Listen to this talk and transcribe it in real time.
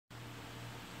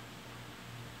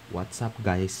What's up,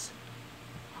 guys?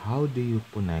 How do you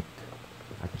connect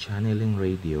a channeling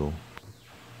radio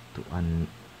to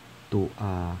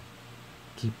a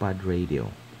keypad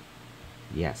radio?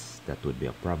 Yes, that would be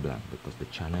a problem because the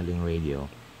channeling radio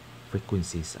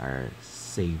frequencies are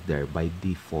saved there by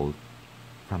default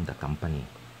from the company,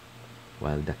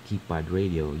 while the keypad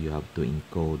radio you have to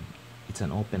encode. It's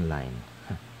an open line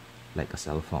like a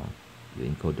cell phone. You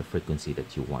encode the frequency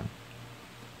that you want.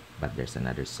 But there's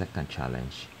another second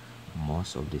challenge.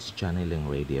 Most of this channeling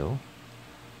radio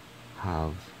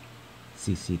have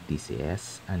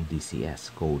cctcs and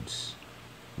dcs codes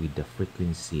with the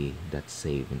frequency that's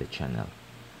saved in the channel.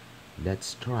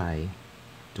 Let's try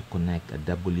to connect a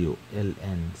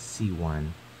WLN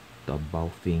C1 to a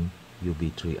baofeng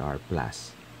uv3r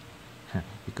plus.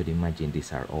 You could imagine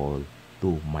these are all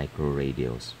 2 micro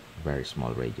radios, very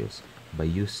small radios, by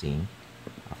using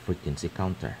a frequency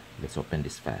counter. Let's open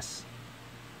this fast.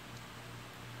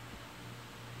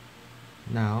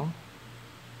 Now,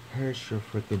 here's your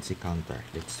frequency counter.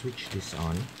 Let's switch this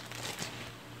on.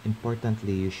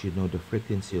 Importantly, you should know the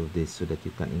frequency of this so that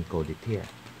you can encode it here.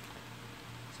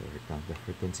 So here comes the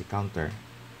frequency counter.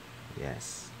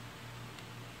 Yes.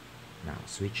 Now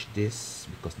switch this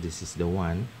because this is the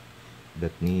one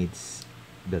that we need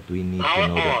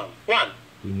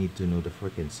to know the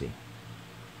frequency.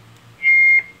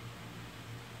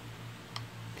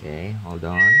 Okay, hold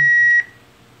on.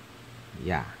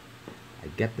 Yeah, I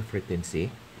get the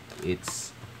frequency.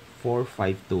 It's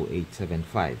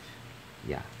 452.875.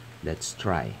 Yeah, let's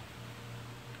try.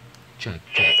 Check.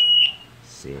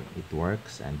 See, it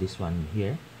works. And this one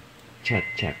here, check.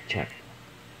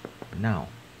 Now,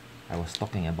 I was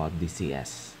talking about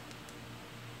DCS.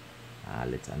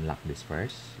 Let's unlock this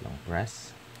first. Long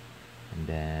press, and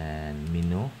then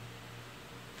menu.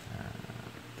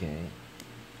 Okay.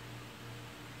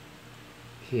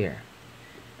 Here,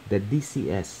 the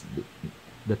DCS,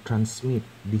 the transmit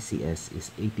DCS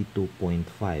is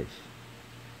 82.5.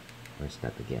 Where's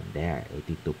that again? There,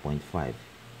 82.5.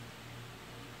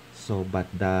 So, but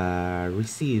the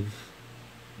receive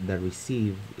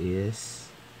is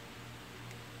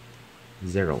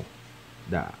 0.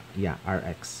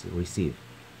 RX receive,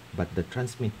 but the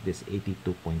transmit is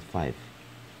 82.5.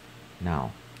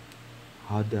 Now,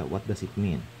 what does it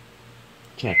mean?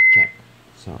 Check.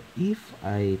 So if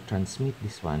I transmit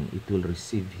this one, it will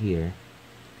receive here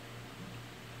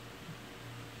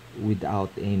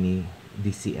without any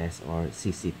DCS or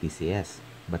cctcs.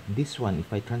 But this one,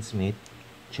 if I transmit,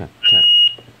 check.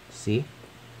 See?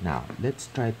 Now let's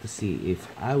try to see if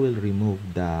I will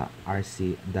remove the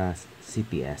CTS,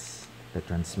 the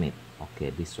transmit. Okay,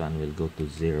 this one will go to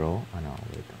 0. Oh no,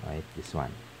 wait, this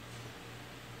one.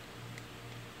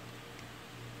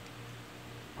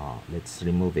 Let's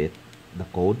remove it. The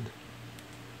code.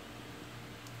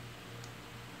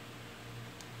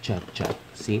 Check.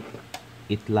 See,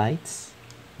 it lights,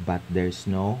 but there's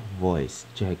no voice.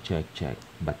 Check.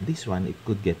 But this one, it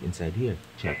could get inside here.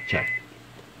 Check.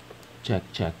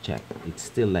 It's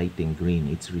still lighting green.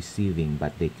 It's receiving,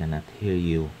 but they cannot hear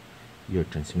your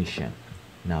transmission.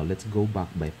 Now let's go back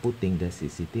by putting the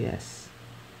ccts.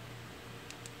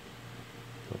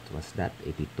 What was that?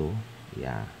 82.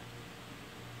 Yeah,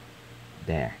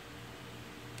 there.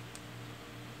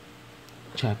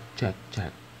 Check.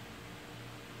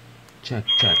 You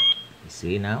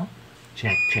see now?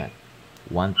 Check.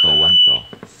 One to.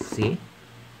 See?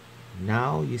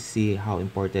 Now you see how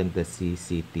important the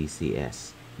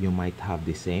cctcs. You might have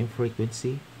the same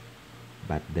frequency,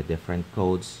 but the different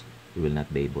codes you will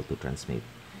not be able to transmit.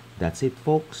 That's it,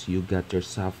 folks. You got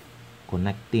yourself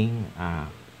connecting a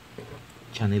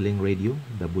channeling radio,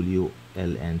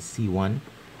 WLN C1,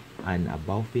 and a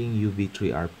baofeng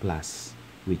uv3r plus,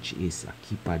 which is a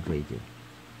keypad radio.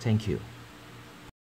 Thank you.